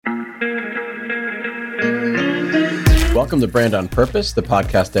Welcome to Brand on Purpose, the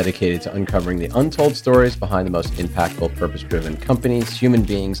podcast dedicated to uncovering the untold stories behind the most impactful, purpose-driven companies, human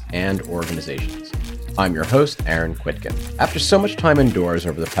beings, and organizations. I'm your host, Aaron Quitkin. After so much time indoors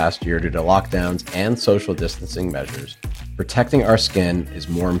over the past year due to lockdowns and social distancing measures, protecting our skin is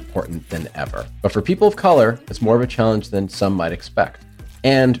more important than ever. But for people of color, it's more of a challenge than some might expect,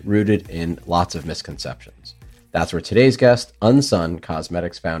 and rooted in lots of misconceptions. That's where today's guest, Unsun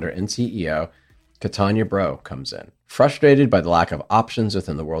Cosmetics founder and CEO, Katanya Bro, comes in. Frustrated by the lack of options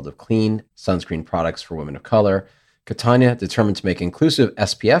within the world of clean sunscreen products for women of color, Katanya, determined to make inclusive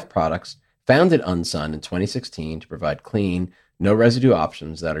SPF products, founded Unsun in 2016 to provide clean, no residue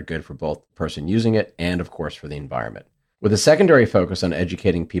options that are good for both the person using it and, of course, for the environment. With a secondary focus on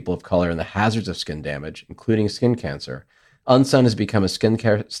educating people of color in the hazards of skin damage, including skin cancer, Unsun has become a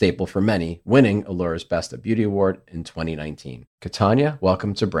skincare staple for many, winning Allure's Best of Beauty Award in 2019. Katanya,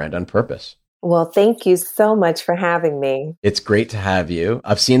 welcome to Brand on Purpose. Well, thank you so much for having me. It's great to have you.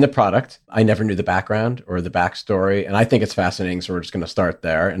 I've seen the product. I never knew the background or the backstory, and I think it's fascinating, so we're just going to start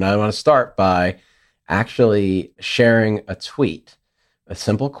there. And I want to start by actually sharing a tweet, a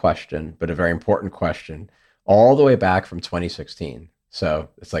simple question, but a very important question, all the way back from 2016. So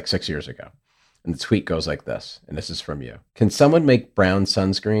it's like 6 years ago. And the tweet goes like this, and this is from you. Can someone make brown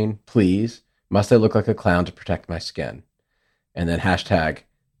sunscreen, please? Must I look like a clown to protect my skin? And then hashtag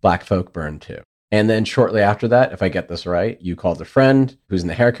Black folk burn too. And then shortly after that, if I get this right, you called a friend who's in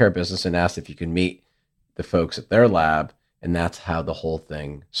the hair care business and asked if you could meet the folks at their lab. And that's how the whole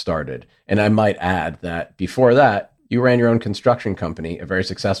thing started. And I might add that before that, you ran your own construction company, a very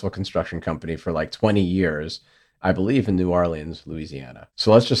successful construction company for like 20 years, I believe in New Orleans, Louisiana.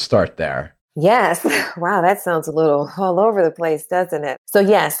 So let's just start there. Yes. Wow, that sounds a little all over the place, doesn't it? So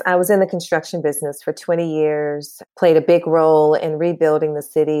yes, I was in the construction business for 20 years, played a big role in rebuilding the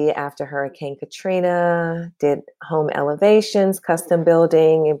city after Hurricane Katrina, did home elevations, custom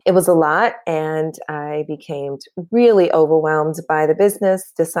building. It was a lot, and I became really overwhelmed by the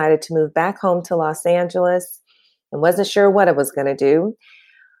business, decided to move back home to Los Angeles and wasn't sure what I was going to do.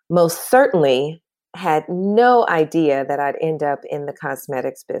 Most certainly had no idea that I'd end up in the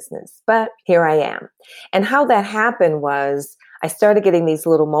cosmetics business, but here I am. And how that happened was I started getting these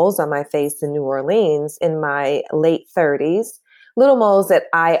little moles on my face in New Orleans in my late 30s, little moles that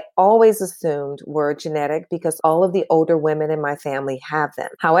I always assumed were genetic because all of the older women in my family have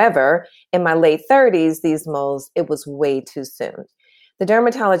them. However, in my late 30s, these moles, it was way too soon. The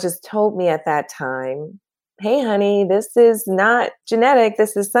dermatologist told me at that time, hey, honey, this is not genetic.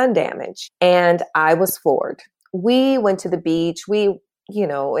 This is sun damage. And I was floored. We went to the beach.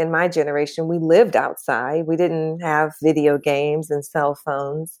 In my generation, we lived outside. We didn't have video games and cell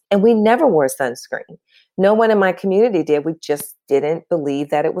phones, and we never wore sunscreen. No one in my community did. We just didn't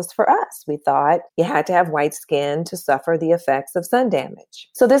believe that it was for us. We thought you had to have white skin to suffer the effects of sun damage.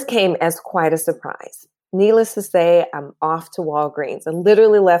 So this came as quite a surprise. Needless to say, I'm off to Walgreens. I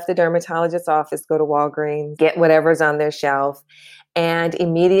literally left the dermatologist's office, go to Walgreens, get whatever's on their shelf. And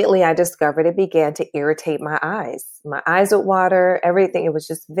immediately I discovered it began to irritate my eyes. My eyes would water, everything. It was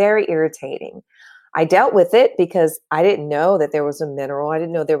just very irritating. I dealt with it because I didn't know that there was a mineral. I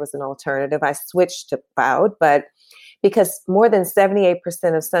didn't know there was an alternative. I switched to Cloud, but because more than 78% of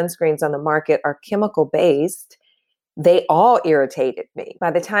sunscreens on the market are chemical-based, they all irritated me. By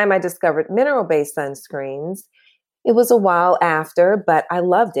the time I discovered mineral-based sunscreens, it was a while after, but I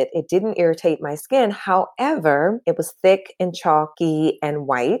loved it. It didn't irritate my skin. However, it was thick and chalky and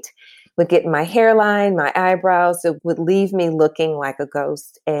white. It would get in my hairline, my eyebrows. It would leave me looking like a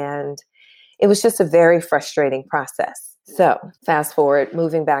ghost. And it was just a very frustrating process. So fast forward,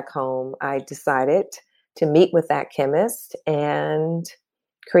 moving back home, I decided to meet with that chemist and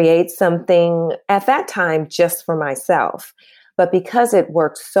create something at that time just for myself. But because it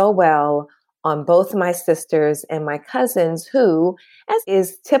worked so well on both my sisters and my cousins, who, as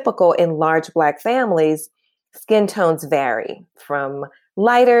is typical in large Black families, skin tones vary from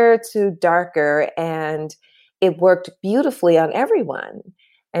lighter to darker, and it worked beautifully on everyone.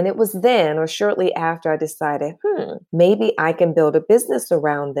 And it was then or shortly after I decided, maybe I can build a business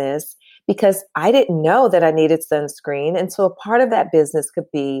around this, because I didn't know that I needed sunscreen. And so a part of that business could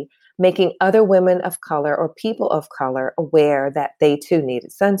be making other women of color or people of color aware that they too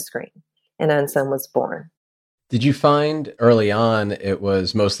needed sunscreen. And Unsun was born. Did you find early on it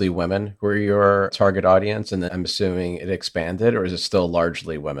was mostly women who were your target audience? And then I'm assuming it expanded, or is it still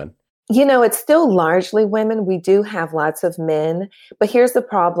largely women? It's still largely women. We do have lots of men, but here's the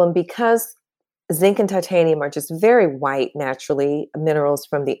problem. Because zinc and titanium are just very white, naturally, minerals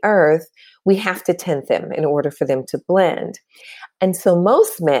from the earth, we have to tint them in order for them to blend. And so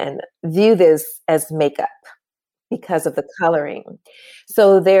most men view this as makeup because of the coloring.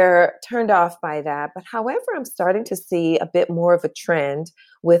 So they're turned off by that. But however, I'm starting to see a bit more of a trend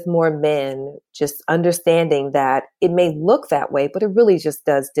with more men just understanding that it may look that way, but it really just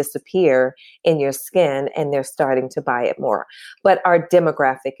does disappear in your skin, and they're starting to buy it more. But our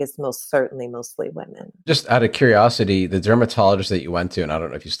demographic is most certainly mostly women. Just out of curiosity, the dermatologist that you went to, and I don't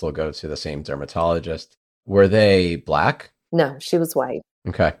know if you still go to the same dermatologist, were they Black? No, she was white.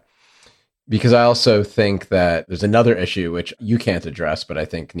 Okay. Because I also think that there's another issue which you can't address, but I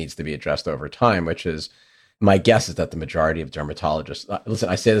think needs to be addressed over time, which is my guess is that the majority of dermatologists, listen,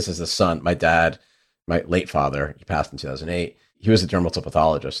 I say this as a son, my dad, my late father, he passed in 2008. He was a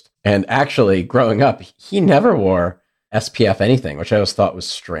dermatopathologist. And actually growing up, he never wore SPF anything, which I always thought was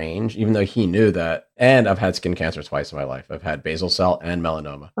strange, even though he knew that. And I've had skin cancer twice in my life. I've had basal cell and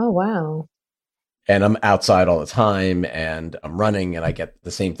melanoma. Oh, wow. And I'm outside all the time and I'm running and I get the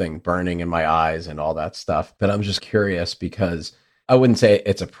same thing burning in my eyes and all that stuff. But I'm just curious because I wouldn't say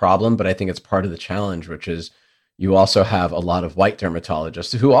it's a problem, but I think it's part of the challenge, which is you also have a lot of white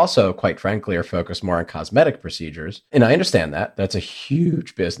dermatologists who also, quite frankly, are focused more on cosmetic procedures. And I understand that. That's a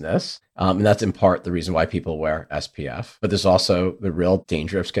huge business. And that's in part the reason why people wear SPF. But there's also the real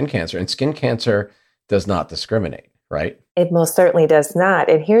danger of skin cancer. And skin cancer does not discriminate, right? It most certainly does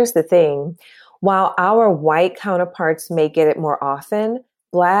not. And here's the thing. While our white counterparts may get it more often,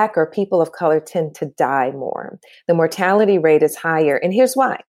 Black or people of color tend to die more. The mortality rate is higher. And here's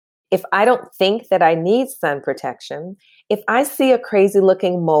why. If I don't think that I need sun protection, if I see a crazy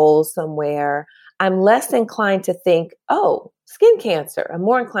looking mole somewhere, I'm less inclined to think, oh, skin cancer. I'm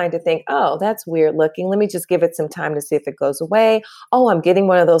more inclined to think, oh, that's weird looking. Let me just give it some time to see if it goes away. Oh, I'm getting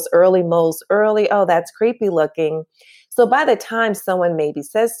one of those early moles early. Oh, that's creepy looking. So by the time someone maybe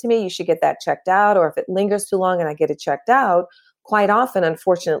says to me, you should get that checked out, or if it lingers too long and I get it checked out, quite often,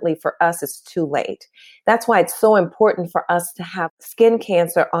 unfortunately for us, it's too late. That's why it's so important for us to have skin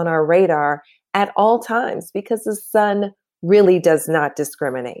cancer on our radar at all times, because the sun really does not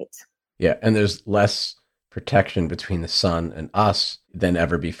discriminate. Yeah. And there's less protection between the sun and us than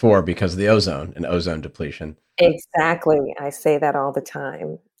ever before because of the ozone and ozone depletion. Exactly. I say that all the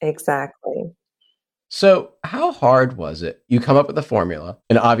time. Exactly. So how hard was it? You come up with a formula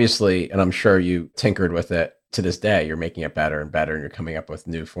and obviously, and I'm sure you tinkered with it to this day, you're making it better and better and you're coming up with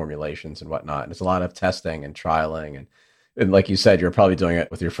new formulations and whatnot. And it's a lot of testing and trialing. And like you said, you're probably doing it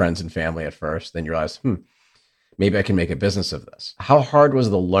with your friends and family at first. Then you realize, maybe I can make a business of this. How hard was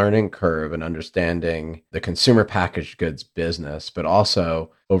the learning curve and understanding the consumer packaged goods business, but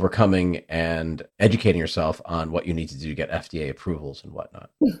also overcoming and educating yourself on what you need to do to get FDA approvals and whatnot?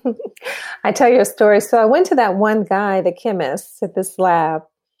 I tell you a story. So I went to that one guy, the chemist at this lab,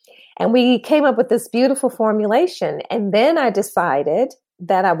 and we came up with this beautiful formulation. And then I decided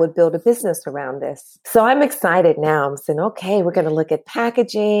that I would build a business around this. So I'm excited now. I'm saying, okay, we're going to look at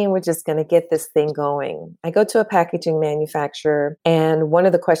packaging. We're just going to get this thing going. I go to a packaging manufacturer, and one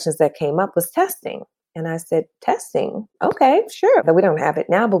of the questions that came up was testing. And I said, testing? Okay, sure. But we don't have it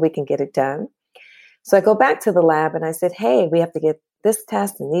now, but we can get it done. So I go back to the lab and I said, hey, we have to get this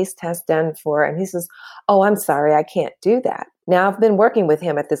test and these tests done for, and he says, oh, I'm sorry, I can't do that. Now I've been working with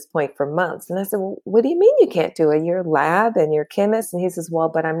him at this point for months. And I said, well, what do you mean you can't do it? You're a lab and you're a chemist. And he says, well,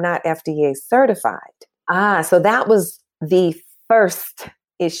 but I'm not FDA certified. So that was the first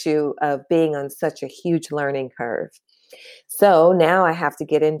issue of being on such a huge learning curve. So now I have to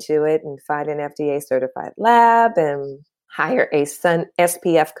get into it and find an FDA certified lab and hire a sun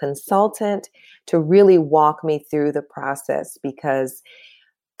SPF consultant to really walk me through the process, because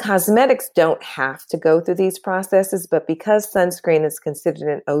cosmetics don't have to go through these processes, but because sunscreen is considered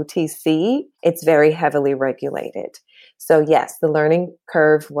an OTC, it's very heavily regulated. So yes, the learning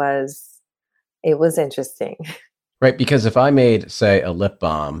curve was interesting. Right, because if I made, say, a lip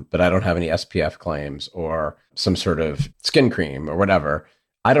balm, but I don't have any SPF claims or some sort of skin cream or whatever,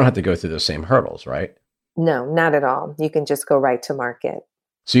 I don't have to go through those same hurdles, right? No, not at all. You can just go right to market.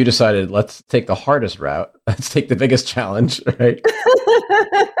 So you decided, let's take the hardest route. Let's take the biggest challenge, right?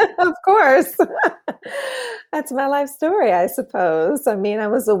 Of course. That's my life story, I suppose. I mean, I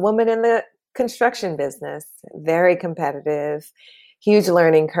was a woman in the construction business, very competitive, huge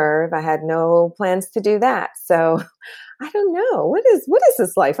learning curve. I had no plans to do that. So I don't know. What is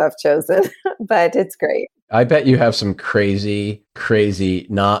this life I've chosen? But it's great. I bet you have some crazy,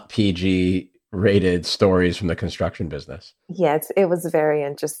 not PG rated stories from the construction business. Yes, it was very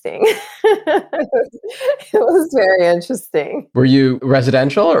interesting. It was very interesting. Were you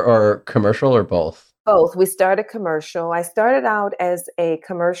residential or commercial or both? Both. We started commercial. I started out as a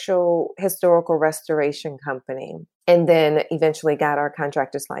commercial historical restoration company and then eventually got our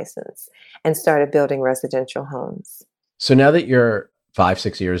contractor's license and started building residential homes. So now that you're 5,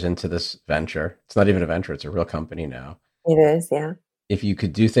 6 years into this venture, it's not even a venture, it's a real company now. It is, yeah. If you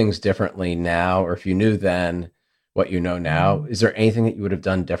could do things differently now, or if you knew then what you know now, is there anything that you would have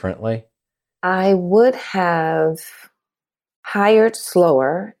done differently? I would have hired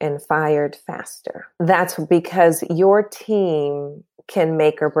slower and fired faster. That's because your team can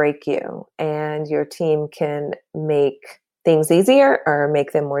make or break you, and your team can make things easier or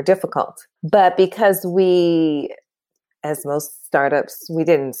make them more difficult. But because as most startups, we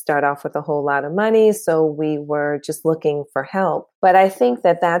didn't start off with a whole lot of money, so we were just looking for help. But I think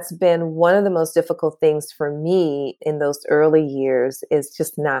that that's been one of the most difficult things for me in those early years is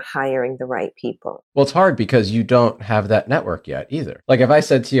just not hiring the right people. Well, it's hard because you don't have that network yet either. Like if I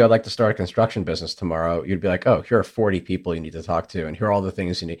said to you, I'd like to start a construction business tomorrow, you'd be like, oh, here are 40 people you need to talk to, and here are all the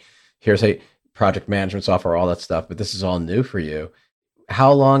things you need. Here's a project management software, all that stuff, but this is all new for you.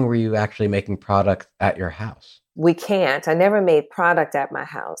 How long were you actually making product at your house? We can't. I never made product at my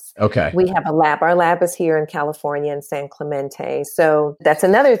house. Okay. We have a lab. Our lab is here in California in San Clemente. So that's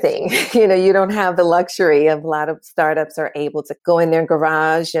another thing. You don't have the luxury of a lot of startups are able to go in their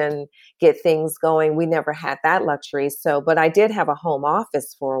garage and get things going. We never had that luxury. But I did have a home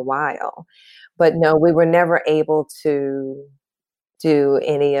office for a while. But no, we were never able to do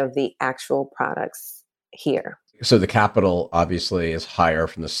any of the actual products here. So the capital obviously is higher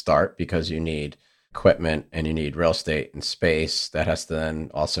from the start because you need equipment and you need real estate and space that has to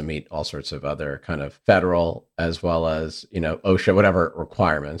then also meet all sorts of other kind of federal as well as, OSHA, whatever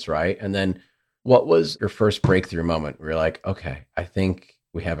requirements, right? And then what was your first breakthrough moment where you're like, okay, I think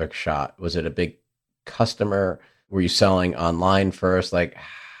we have a shot? Was it a big customer? Were you selling online first? Like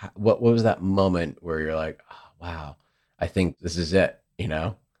what was that moment where you're like, oh, wow, I think this is it,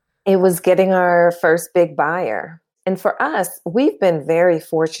 It was getting our first big buyer. And for us, we've been very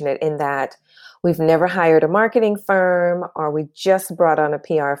fortunate in that we've never hired a marketing firm, or we just brought on a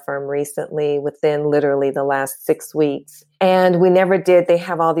PR firm recently within literally the last 6 weeks. And we never did. They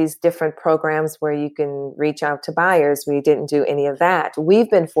have all these different programs where you can reach out to buyers. We didn't do any of that. We've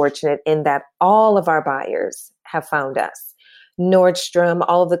been fortunate in that all of our buyers have found us. Nordstrom,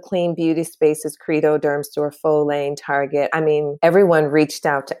 all of the clean beauty spaces, Credo, Dermstore, Folane, Target. I mean, everyone reached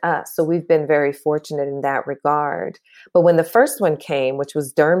out to us. So we've been very fortunate in that regard. But when the first one came, which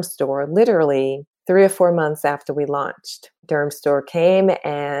was Dermstore, literally 3 or 4 months after we launched, Dermstore came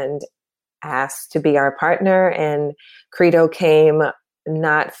and asked to be our partner, and Credo came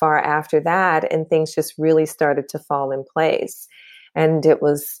not far after that, and things just really started to fall in place. And it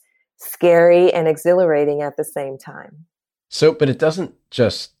was scary and exhilarating at the same time. So, but it doesn't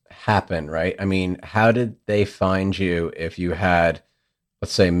just happen, right? I mean, how did they find you if you had,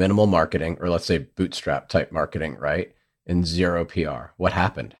 let's say, minimal marketing, or let's say bootstrap type marketing, right? And zero PR? What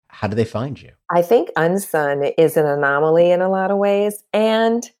happened? How did they find you? I think Unsun is an anomaly in a lot of ways.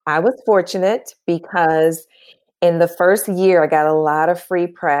 And I was fortunate because in the first year, I got a lot of free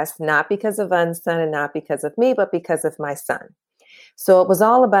press, not because of Unsun and not because of me, but because of my son. So it was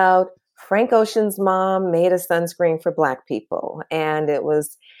all about Frank Ocean's mom made a sunscreen for Black people. And it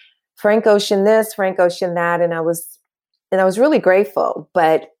was Frank Ocean this, Frank Ocean that. And I was really grateful.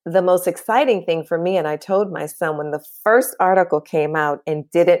 But the most exciting thing for me, and I told my son when the first article came out and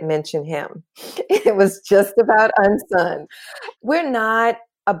didn't mention him, it was just about Unsun. We're not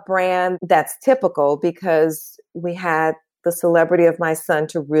a brand that's typical because we had the celebrity of my son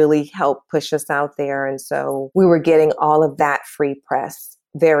to really help push us out there. And so we were getting all of that free press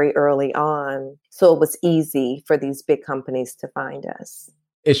very early on. So it was easy for these big companies to find us.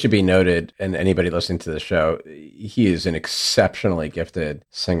 It should be noted, and anybody listening to the show, he is an exceptionally gifted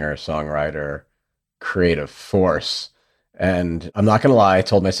singer, songwriter, creative force. And I'm not going to lie, I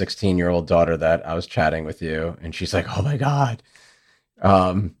told my 16-year-old daughter that I was chatting with you, and she's like, oh my God.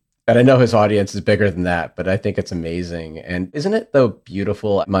 And I know his audience is bigger than that, but I think it's amazing. And isn't it though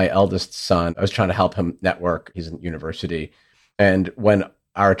beautiful? My eldest son, I was trying to help him network. He's in university. And when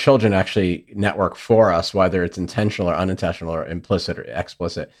our children actually network for us, whether it's intentional or unintentional or implicit or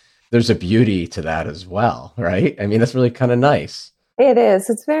explicit, there's a beauty to that as well, right? I mean, that's really kind of nice. It is.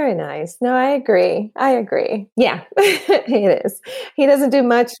 It's very nice. No, I agree. Yeah, it is. He doesn't do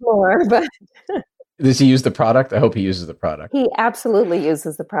much more, but... Does he use the product? I hope he uses the product. He absolutely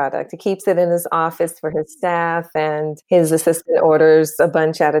uses the product. He keeps it in his office for his staff, and his assistant orders a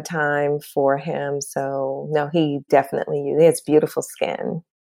bunch at a time for him. So no, he definitely uses it. It's beautiful skin.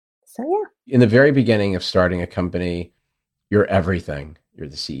 So yeah. In the very beginning of starting a company, you're everything. You're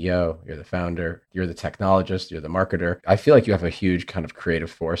the CEO, you're the founder, you're the technologist, you're the marketer. I feel like you have a huge kind of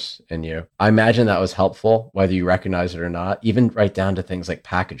creative force in you. I imagine that was helpful, whether you recognize it or not, even right down to things like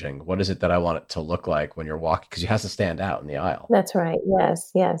packaging. What is it that I want it to look like when you're walking? Because you have to stand out in the aisle. That's right.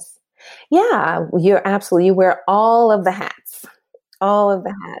 Yes, yes. Yeah, you're absolutely, you wear all of the hats, all of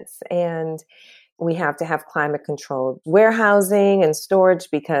the hats. And we have to have climate controlled warehousing and storage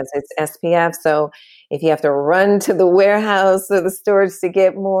because it's SPF. So if you have to run to the warehouse or the storage to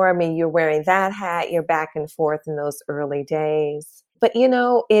get more, I mean, you're wearing that hat, you're back and forth in those early days. But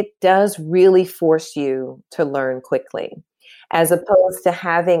it does really force you to learn quickly, as opposed to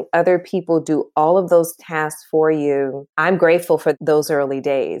having other people do all of those tasks for you. I'm grateful for those early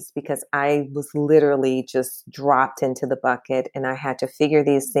days because I was literally just dropped into the bucket and I had to figure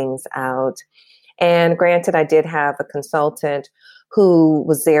these things out. And granted, I did have a consultant who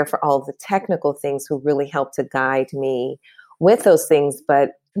was there for all the technical things, who really helped to guide me with those things.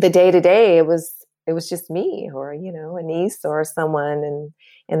 But the day to day, it was just me or, a niece or someone. And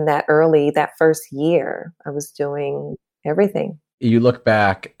in that first year, I was doing everything. You look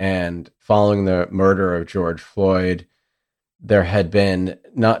back and following the murder of George Floyd, there had been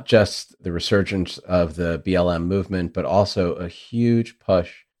not just the resurgence of the BLM movement, but also a huge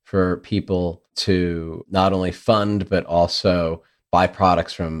push for people to not only fund, but also buy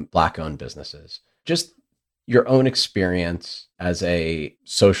products from Black-owned businesses. Just your own experience as a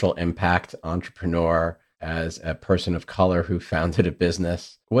social impact entrepreneur, as a person of color who founded a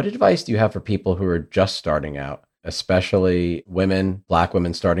business. What advice do you have for people who are just starting out, especially women, Black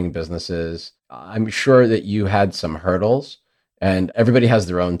women starting businesses? I'm sure that you had some hurdles, and everybody has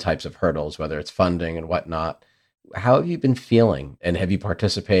their own types of hurdles, whether it's funding and whatnot. How have you been feeling? And have you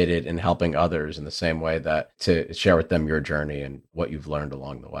participated in helping others in the same way, that to share with them your journey and what you've learned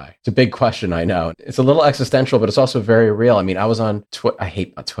along the way? It's a big question, I know. It's a little existential, but it's also very real. I mean, I was on I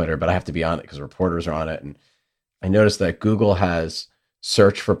hate Twitter, but I have to be on it because reporters are on it. And I noticed that Google has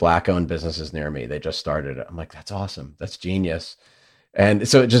search for Black-owned businesses near me. They just started it. I'm like, that's awesome. That's genius. And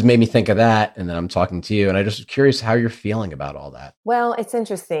so it just made me think of that. And then I'm talking to you, and I just was curious how you're feeling about all that. Well, it's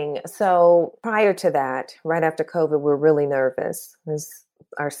interesting. So prior to that, right after COVID, we were really nervous.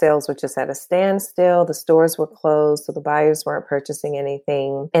 Our sales were just at a standstill. The stores were closed, so the buyers weren't purchasing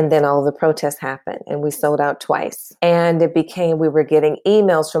anything. And then all the protests happened, and we sold out twice. And we were getting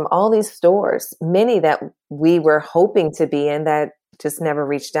emails from all these stores, many that we were hoping to be in that just never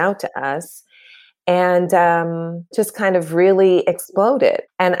reached out to us. And just kind of really exploded.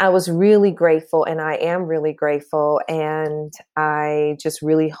 And I was really grateful, and I am really grateful. And I just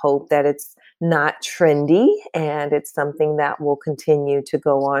really hope that it's not trendy and it's something that will continue to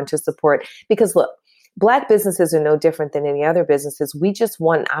go on to support. Because look, Black businesses are no different than any other businesses. We just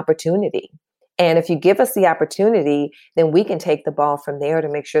want an opportunity. And if you give us the opportunity, then we can take the ball from there to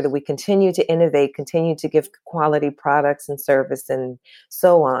make sure that we continue to innovate, continue to give quality products and service and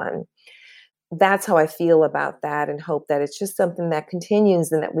so on. That's how I feel about that, and hope that it's just something that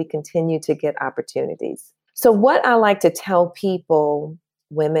continues and that we continue to get opportunities. So what I like to tell people,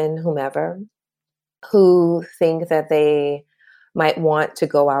 women, whomever, who think that they might want to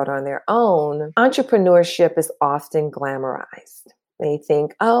go out on their own, entrepreneurship is often glamorized. They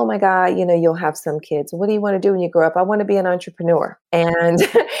think, oh my God, you'll have some kids. What do you want to do when you grow up? I want to be an entrepreneur. And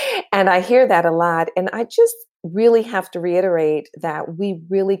I hear that a lot. And I just really have to reiterate that we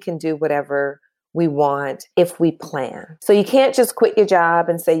really can do whatever we want if we plan. So you can't just quit your job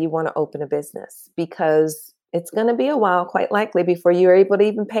and say you want to open a business, because it's going to be a while, quite likely, before you're able to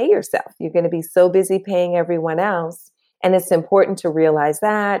even pay yourself. You're going to be so busy paying everyone else. And it's important to realize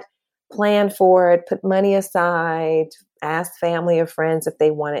that, plan for it, put money aside, ask family or friends if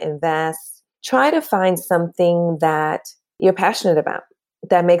they want to invest. Try to find something that you're passionate about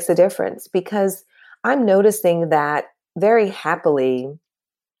that makes a difference, because I'm noticing that very happily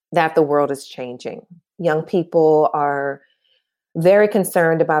that the world is changing. Young people are very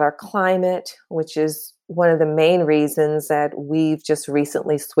concerned about our climate, which is one of the main reasons that we've just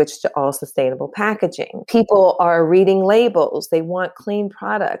recently switched to all sustainable packaging. People are reading labels. They want clean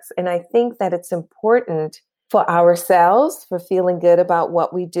products. And I think that it's important for ourselves, for feeling good about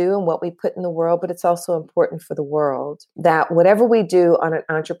what we do and what we put in the world, but it's also important for the world that whatever we do on an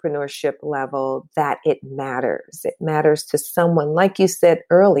entrepreneurship level, that it matters. It matters to someone. Like you said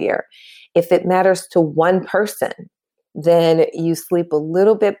earlier, if it matters to one person, then you sleep a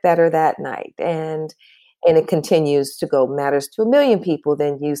little bit better that night. And it continues to go, matters to 1 million people,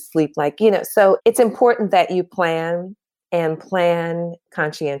 then you sleep so it's important that you plan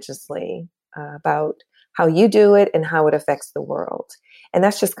conscientiously about how you do it and how it affects the world. And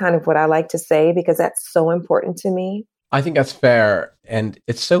that's just kind of what I like to say, because that's so important to me. I think that's fair. And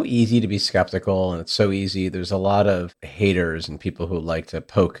it's so easy to be skeptical, and it's so easy. There's a lot of haters and people who like to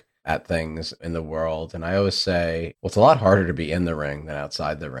poke at things in the world. And I always say, well, it's a lot harder to be in the ring than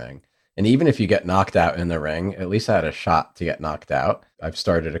outside the ring. And even if you get knocked out in the ring, at least I had a shot to get knocked out. I've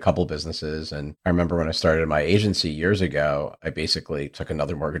started a couple businesses. And I remember when I started my agency years ago, I basically took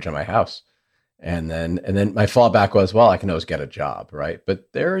another mortgage on my house. And then my fallback was, well, I can always get a job, right?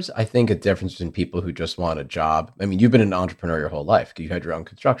 But there's, I think, a difference between people who just want a job. I mean, you've been an entrepreneur your whole life. You had your own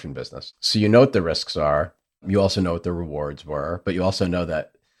construction business. So you know what the risks are. You also know what the rewards were, but you also know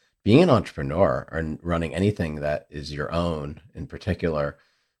that being an entrepreneur and running anything that is your own in particular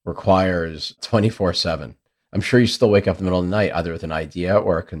requires 24/7. I'm sure you still wake up in the middle of the night, either with an idea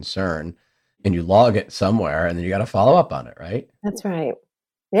or a concern, and you log it somewhere, and then you got to follow up on it, right? That's right.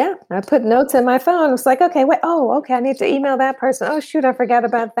 Yeah, I put notes in my phone. It's like, okay, wait, oh, okay, I need to email that person. Oh, shoot, I forgot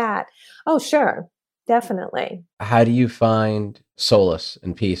about that. Oh, sure, definitely. How do you find solace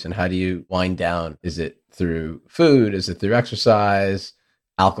and peace, and how do you wind down? Is it through food? Is it through exercise?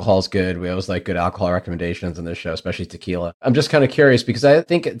 Alcohol's good. We always like good alcohol recommendations on this show, especially tequila. I'm just kind of curious because I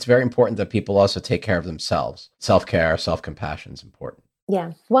think it's very important that people also take care of themselves. Self-care, self-compassion is important.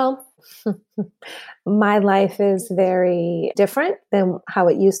 Yeah. Well, my life is very different than how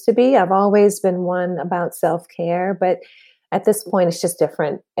it used to be. I've always been one about self-care, but at this point, it's just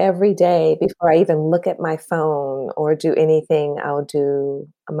different. Every day before I even look at my phone or do anything, I'll do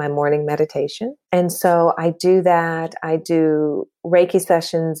my morning meditation. And so I do that. I do Reiki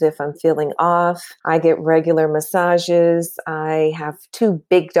sessions if I'm feeling off. I get regular massages. I have two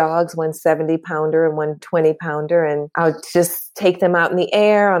big dogs, one 70-pounder and one 20-pounder, and I'll just take them out in the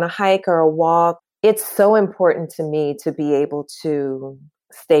air on a hike or a walk. It's so important to me to be able to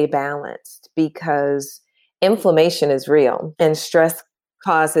stay balanced because inflammation is real and stress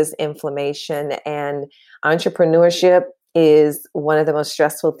causes inflammation, and entrepreneurship is one of the most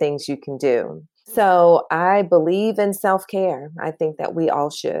stressful things you can do. So I believe in self-care. I think that we all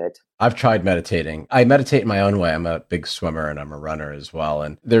should. I've tried meditating. I meditate in my own way. I'm a big swimmer and I'm a runner as well.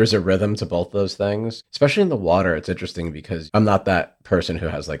 And there's a rhythm to both those things, especially in the water. It's interesting because I'm not that person who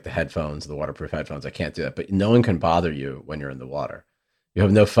has like the headphones, the waterproof headphones. I can't do that, but no one can bother you when you're in the water. You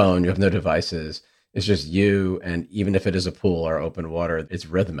have no phone, you have no devices. It's just you. And even if it is a pool or open water, it's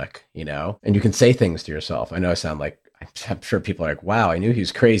rhythmic, you know, and you can say things to yourself. I know I sound like, I'm sure people are like, wow, I knew he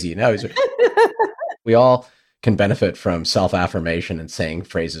was crazy. No, we all can benefit from self-affirmation and saying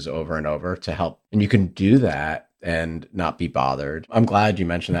phrases over and over to help. And you can do that and not be bothered. I'm glad you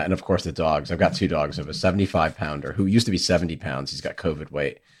mentioned that. And of course, the dogs. I've got two dogs. I have a 75-pounder who used to be 70 pounds. He's got COVID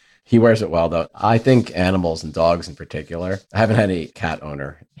weight. He wears it well, though. I think animals and dogs in particular, I haven't had any cat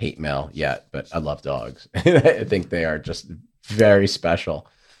owner hate mail yet, but I love dogs. I think they are just very special.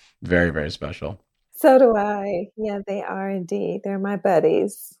 Very, very special. So do I. Yeah, they are indeed. They're my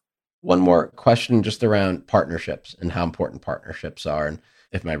buddies. One more question just around partnerships and how important partnerships are. And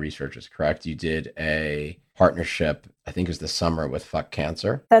if my research is correct, you did a partnership, I think it was this summer with Fuck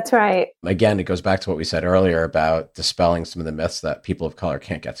Cancer. That's right. Again, it goes back to what we said earlier about dispelling some of the myths that people of color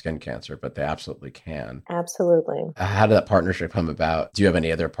can't get skin cancer, but they absolutely can. Absolutely. How did that partnership come about? Do you have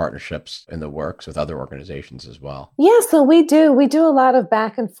any other partnerships in the works with other organizations as well? Yeah, so we do. We do a lot of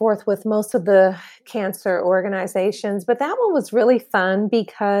back and forth with most of the cancer organizations, but that one was really fun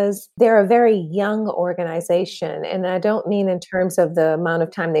because they're a very young organization. And I don't mean in terms of the amount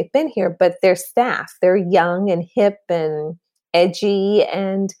of time they've been here, but their staff, they're young and hip and edgy,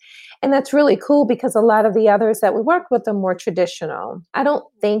 and that's really cool because a lot of the others that we worked with are more traditional. I don't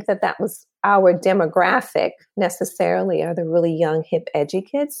think that was our demographic necessarily, are the really young, hip, edgy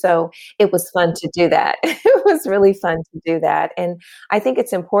kids. So it was fun to do that. It was really fun to do that. And I think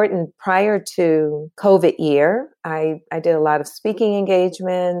it's important. Prior to COVID year, I did a lot of speaking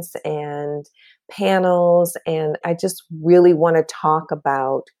engagements and panels, and I just really want to talk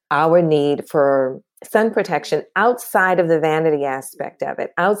about our need for sun protection outside of the vanity aspect of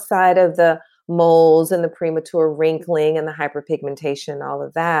it, outside of the moles and the premature wrinkling and the hyperpigmentation, all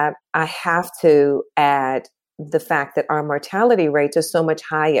of that. I have to add the fact that our mortality rates are so much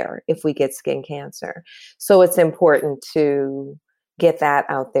higher if we get skin cancer. So it's important to get that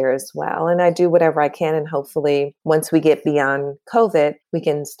out there as well. And I do whatever I can. And hopefully once we get beyond COVID, we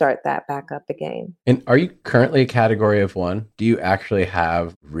can start that back up again. And are you currently a category of one? Do you actually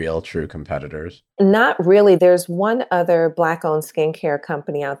have real, true competitors? Not really. There's one other Black-owned skincare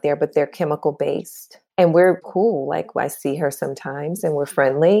company out there, but they're chemical-based. And we're cool. Like I see her sometimes and we're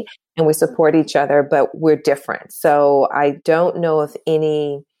friendly and we support each other, but we're different. So I don't know of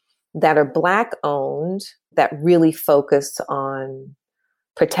any that are Black-owned that really focus on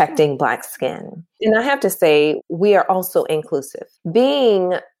protecting Black skin. And I have to say, we are also inclusive.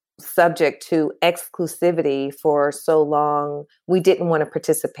 Being subject to exclusivity for so long, we didn't want to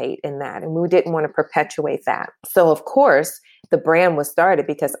participate in that, and we didn't want to perpetuate that. So of course, the brand was started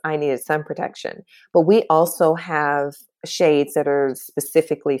because I needed sun protection, but we also have shades that are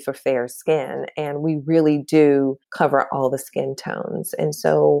specifically for fair skin, and we really do cover all the skin tones. And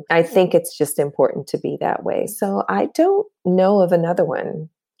so I think it's just important to be that way. So I don't know of another one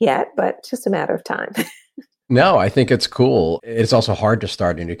yet, but it's just a matter of time. No, I think it's cool. It's also hard to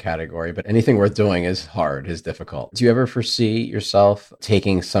start a new category, but anything worth doing is hard, is difficult. Do you ever foresee yourself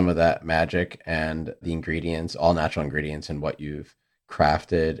taking some of that magic and the ingredients, all natural ingredients, and what you've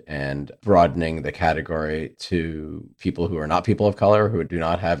crafted and broadening the category to people who are not people of color, who do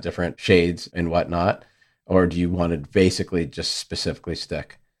not have different shades and whatnot? Or do you want to basically just specifically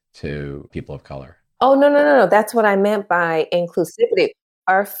stick to people of color? Oh, no. That's what I meant by inclusivity.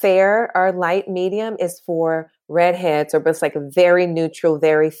 Our light medium is for redheads, or just like a very neutral,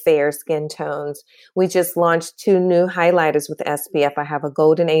 very fair skin tones. We just launched 2 new highlighters with SPF. I have a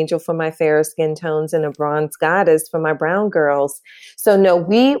Golden Angel for my fairer skin tones and a Bronze Goddess for my brown girls. So no,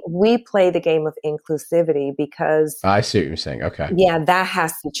 we play the game of inclusivity because I see what you're saying. Okay. Yeah, that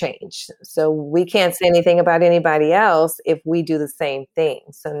has to change. So we can't say anything about anybody else if we do the same thing.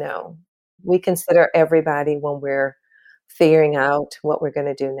 So no, we consider everybody when we're figuring out what we're going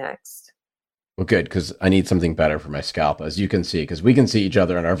to do next. Well, good, because I need something better for my scalp, as you can see, because we can see each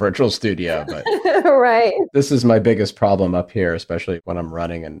other in our virtual studio. But right. This is my biggest problem up here, especially when I'm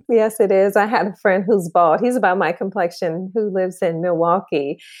running. And yes, it is. I had a friend who's bald. He's about my complexion, who lives in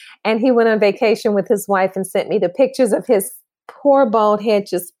Milwaukee. And he went on vacation with his wife and sent me the pictures of his poor bald head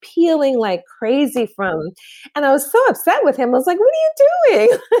just peeling like crazy from. And I was so upset with him. I was like, what are you doing?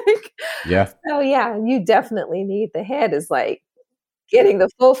 Yeah. So yeah, you definitely need, the head is like getting the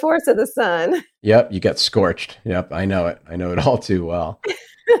full force of the sun. Yep. You get scorched. Yep. I know it. I know it all too well.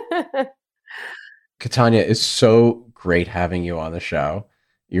 Katanya, it's so great having you on the show.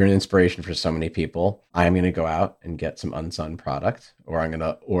 You're an inspiration for so many people. I'm going to go out and get some Unsun product, or I'm going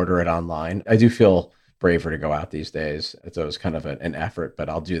to order it online. I do feel braver to go out these days. It's always kind of an effort, but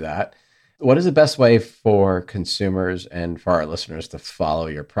I'll do that. What is the best way for consumers and for our listeners to follow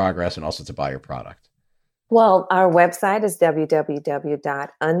your progress and also to buy your product? Well, our website is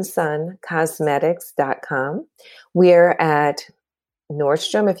www.unsuncosmetics.com. We're at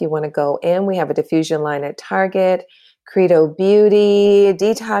Nordstrom if you want to go in. We have a diffusion line at Target, Credo Beauty,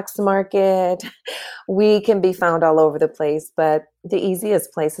 Detox Market. We can be found all over the place, but the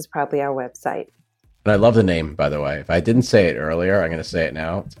easiest place is probably our website. And I love the name, by the way. If I didn't say it earlier, I'm going to say it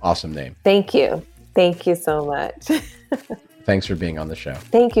now. It's an awesome name. Thank you. Thank you so much. Thanks for being on the show.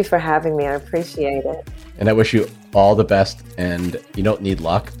 Thank you for having me. I appreciate it. And I wish you all the best. And you don't need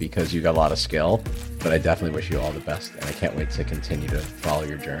luck because you got a lot of skill, but I definitely wish you all the best. And I can't wait to continue to follow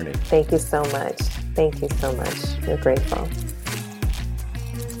your journey. Thank you so much. Thank you so much. We're grateful.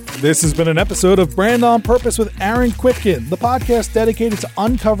 This has been an episode of Brand on Purpose with Aaron Kwittken, the podcast dedicated to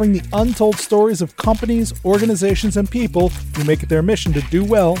uncovering the untold stories of companies, organizations, and people who make it their mission to do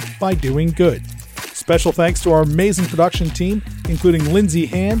well by doing good. Special thanks to our amazing production team, including Lindsay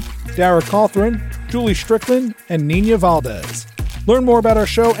Hand, Dara Cawthron, Julie Strickland, and Nina Valdez. Learn more about our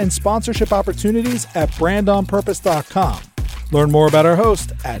show and sponsorship opportunities at brandonpurpose.com. Learn more about our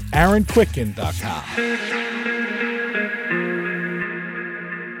host at aaronkwittken.com.